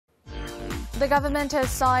The government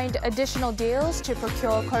has signed additional deals to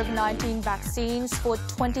procure COVID-19 vaccines for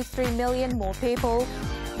 23 million more people,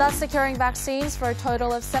 thus securing vaccines for a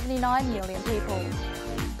total of 79 million people.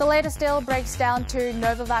 The latest deal breaks down to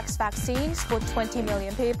Novavax vaccines for 20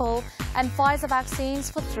 million people and Pfizer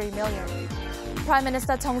vaccines for 3 million. Prime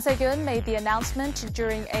Minister Chung Se-kyun made the announcement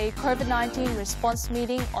during a COVID-19 response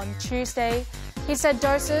meeting on Tuesday. He said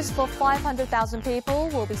doses for 500,000 people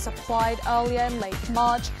will be supplied earlier in late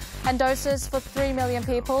March, and doses for 3 million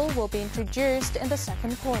people will be introduced in the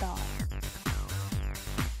second quarter.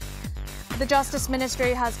 The Justice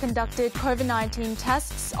Ministry has conducted COVID-19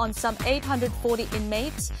 tests on some 840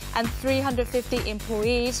 inmates and 350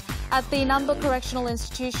 employees at the Nambu Correctional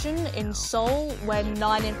Institution in Seoul, where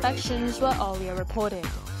 9 infections were earlier reported.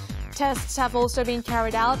 Tests have also been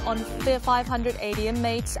carried out on 580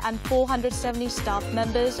 inmates and 470 staff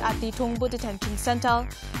members at the Dongbu Detention Center.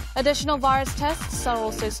 Additional virus tests are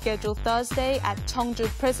also scheduled Thursday at Cheongju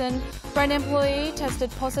Prison, where an employee tested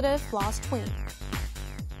positive last week.